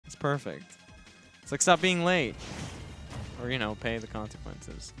perfect. It's like, stop being late. Or, you know, pay the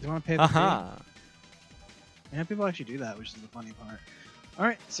consequences. Do you want to pay the fee? Yeah, people actually do that, which is the funny part. All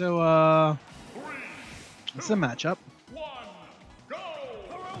right, so it's a matchup.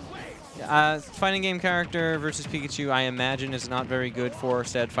 Fighting game character versus Pikachu, I imagine, is not very good for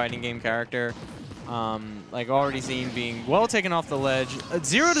said fighting game character. Like already seen being well taken off the ledge.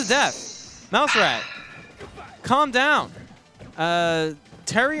 0 to death. MouseRat, calm down.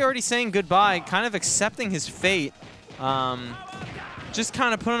 Terry already saying goodbye, kind of accepting his fate. Just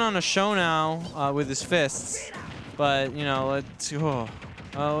kind of putting on a show now with his fists. But, you know, let's... Oh,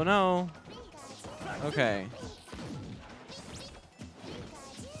 no. Okay.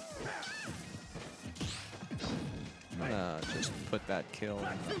 I'm gonna just put that kill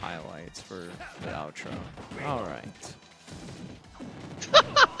in the highlights for the outro. All right.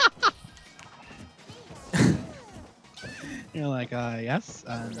 You're like, yes,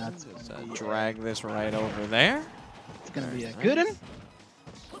 and that's just drag this right over there. It's gonna be a good one.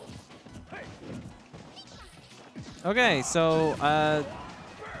 Okay, so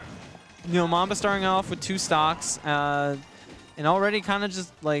you know, Mamba starting off with 2 stocks, and already kind of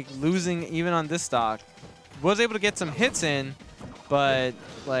just like losing even on this stock. Was able to get some hits in, but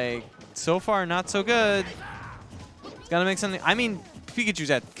like so far not so good. Gotta make something. I mean,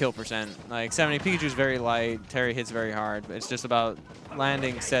 Pikachu's at kill percent, like 70. Pikachu's very light. Terry hits very hard, but it's just about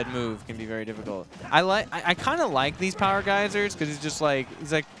landing said move can be very difficult. I kind of like these power geysers because he's like,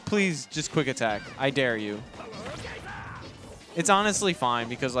 please just quick attack. I dare you. It's honestly fine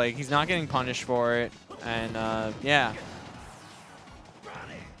because like he's not getting punished for it, and yeah.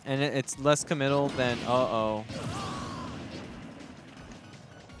 And it's less committal than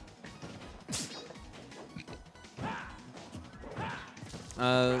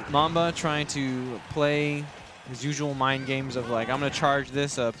Mamba trying to play his usual mind games of like, I'm gonna charge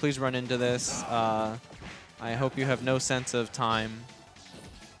this, please run into this. I hope you have no sense of time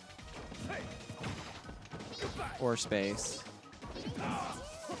or space.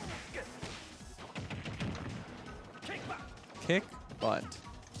 Kick butt.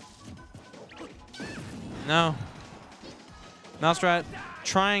 No. MouseRat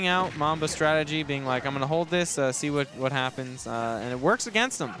trying out Mamba's strategy, being like, I'm going to hold this, see what happens. And it works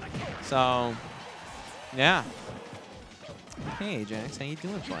against him. So, yeah. Hey, Ajax, how you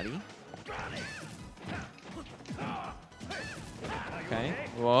doing, buddy? Okay.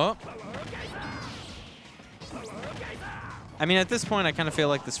 Whoa. I mean, at this point, I kind of feel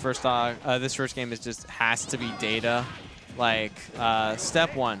like this first game is just has to be data. Like,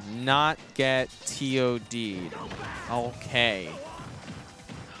 step 1, not get TOD'd. Okay.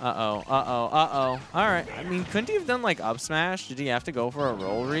 Uh-oh. All right. I mean, couldn't he have done, like, up smash? Did he have to go for a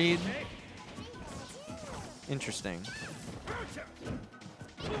roll read? Interesting.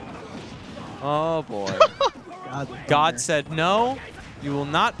 Oh, boy. God said, no, you will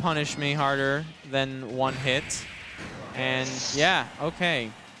not punish me harder than 1 hit. And, yeah,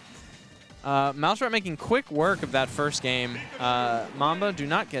 okay. MouseRat making quick work of that first game. Mamba, do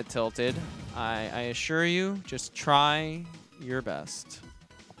not get tilted. I assure you, just try your best.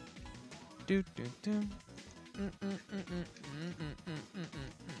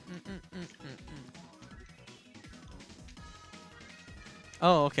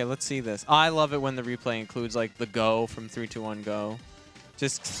 Oh, okay, let's see this. I love it when the replay includes like the go from 3, 2, 1, go.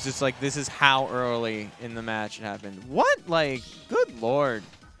 Just like this is how early in the match it happened. What? Like, good lord.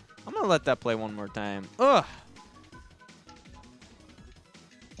 I'm gonna let that play one more time. Ugh.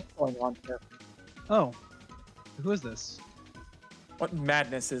 What's going on here? Oh, who is this? What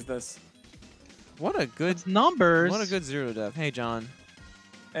madness is this? What a good it's numbers. What a good 0 to death. Hey, John.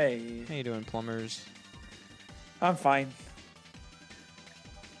 Hey. How you doing, plumbers? I'm fine.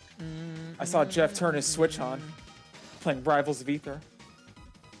 I saw Jeff turn his Switch on, playing Rivals of Ether.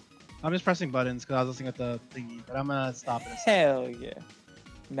 I'm just pressing buttons because I was listening at the thingy, but I'm gonna stop it. Hell yeah.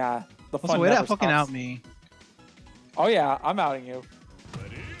 Nah, the fun way never that fucking stops. out me. Oh yeah, I'm outing you.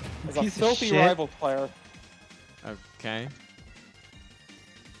 As a filthy rival player. Okay.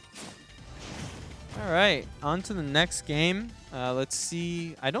 All right, on to the next game. Let's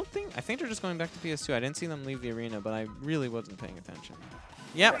see. I think they're just going back to PS2. I didn't see them leave the arena, but I really wasn't paying attention.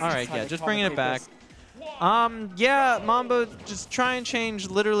 Yep. All right. Yeah, just bringing it back. Yeah, Mamba, just try and change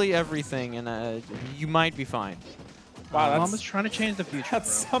literally everything, and you might be fine. Wow, Mamba's trying to change the future.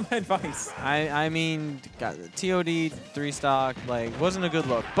 That's some advice. I mean, got TOD 3 stock, like wasn't a good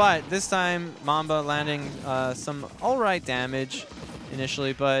look, but this time Mamba landing some all right damage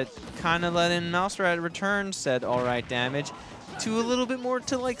initially, but kind of letting MouseRat return said all right damage to a little bit more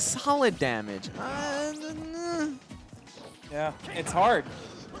to like solid damage. Yeah, it's hard.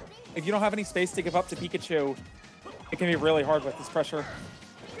 if you don't have any space to give up to Pikachu, it can be really hard with this pressure.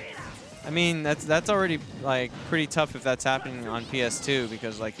 I mean, that's already like pretty tough if that's happening on PS2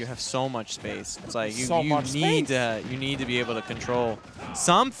 because like you have so much space. It's like you need to be able to control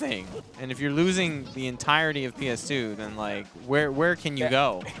something. And if you're losing the entirety of PS2, then like where can you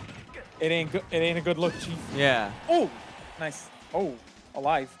go? It ain't a good look, Chief. Yeah. Oh, nice. Oh,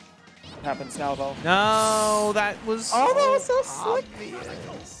 alive. It happens now though. No, that was that was so slick.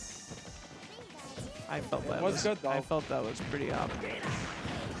 obvious. I felt that was good, though. I felt that was pretty obvious.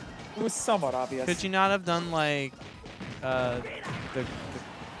 It was somewhat obvious. Could you not have done like the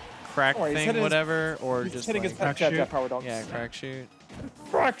crack thing, whatever, or he's just hitting like, his crack jet shoot? power dogs. yeah, crack shoot?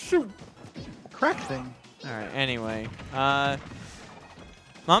 Crack shoot. Crack thing. All right. Anyway,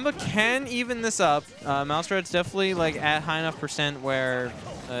 Mamba can even this up. MouseRat's definitely like at high enough percent where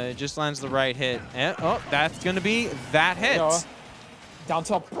it just lands the right hit. And, oh, that's gonna be that hit. Down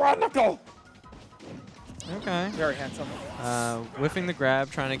to a broad knuckle. Okay. Very handsome. Whiffing the grab,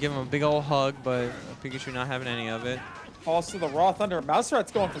 trying to give him a big old hug, but Pikachu not having any of it. Falls to the raw thunder.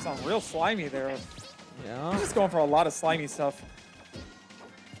 MouseRat's going for something real slimy there. Yeah. He's just going for a lot of slimy stuff.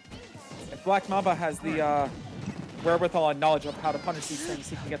 If Black Mamba has the wherewithal and knowledge of how to punish these things,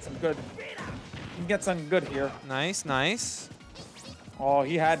 he can get some good. He can get some good here. Nice, nice. Oh,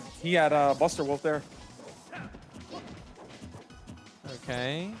 he had Buster Wolf there.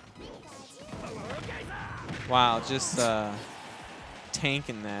 Okay. Wow, just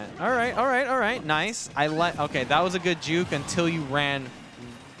tanking that. All right, all right, all right. Nice. Okay, that was a good juke until you ran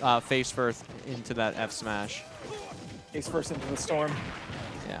face first into that F smash. Face first into the storm.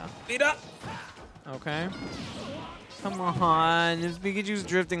 Yeah. Beat up. Okay. Come on. If Pikachu's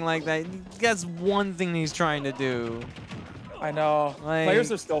drifting like that, that's one thing he's trying to do. I know. Like,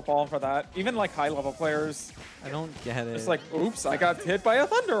 Players are still falling for that. Even like high-level players. I don't get it. It's like, oops, I got hit by a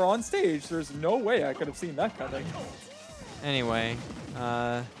thunder on stage. There's no way I could have seen that coming. Anyway,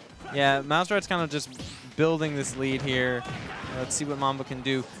 yeah, MouseRat's kind of just building this lead here. Let's see what Mamba can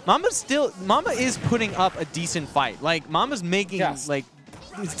do. Mamba is putting up a decent fight. Like Mamba's making like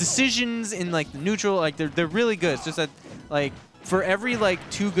his decisions in like the neutral, like they're really good. It's just that like for every like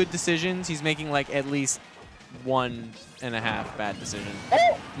 2 good decisions, he's making like at least 1.5 bad decision.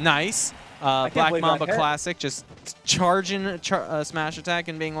 Oh! Nice. Black Mamba classic, just charging a smash attack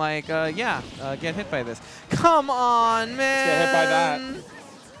and being like, yeah, get hit by this. Come on, man. Get hit by that.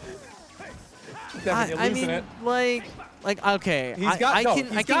 Definitely losing it. like okay. He's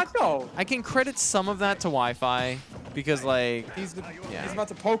got go. I can credit some of that to Wi-Fi because like he's about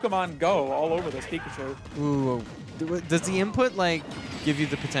to Pokemon Go all over this Pikachu. Ooh, does the input like give you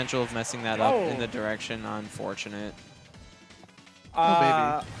the potential of messing that up in the direction? Unfortunate. Oh baby,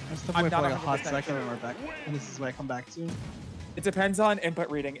 I'm still I'm waiting for not like a hot 100% second sure. and we're back. And this is what I come back to. It depends on input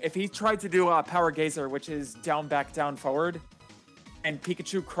reading. If he tried to do Power Gazer, which is down, back, down, forward, and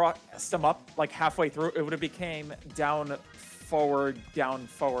Pikachu crossed him up like halfway through, it would have became down, forward, down,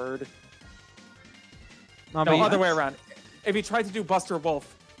 forward. No, other way around. If he tried to do Buster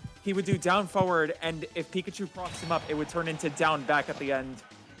Wolf, he would do down, forward, and if Pikachu crossed him up, it would turn into down, back at the end.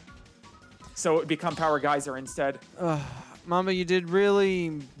 So it would become Power Geyser instead. Mamba, you did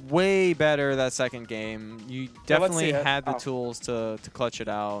really way better that second game. You definitely had the tools to clutch it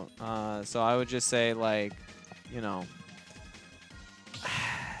out. So I would just say, like, you know,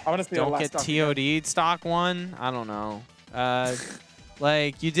 I want to see don't get TOD'd stock 1. I don't know.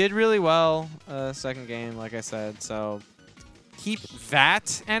 Like, you did really well second game, like I said. So keep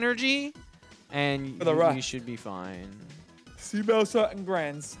that energy, and you should be fine. See MouseRat and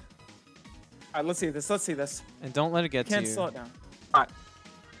Grands. All right, let's see this. Let's see this. And don't let it get to you. Can't slow it down. All right.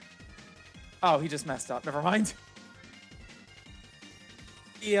 Oh, he just messed up. Never mind.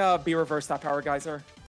 Yeah, be reversed that Power Geyser.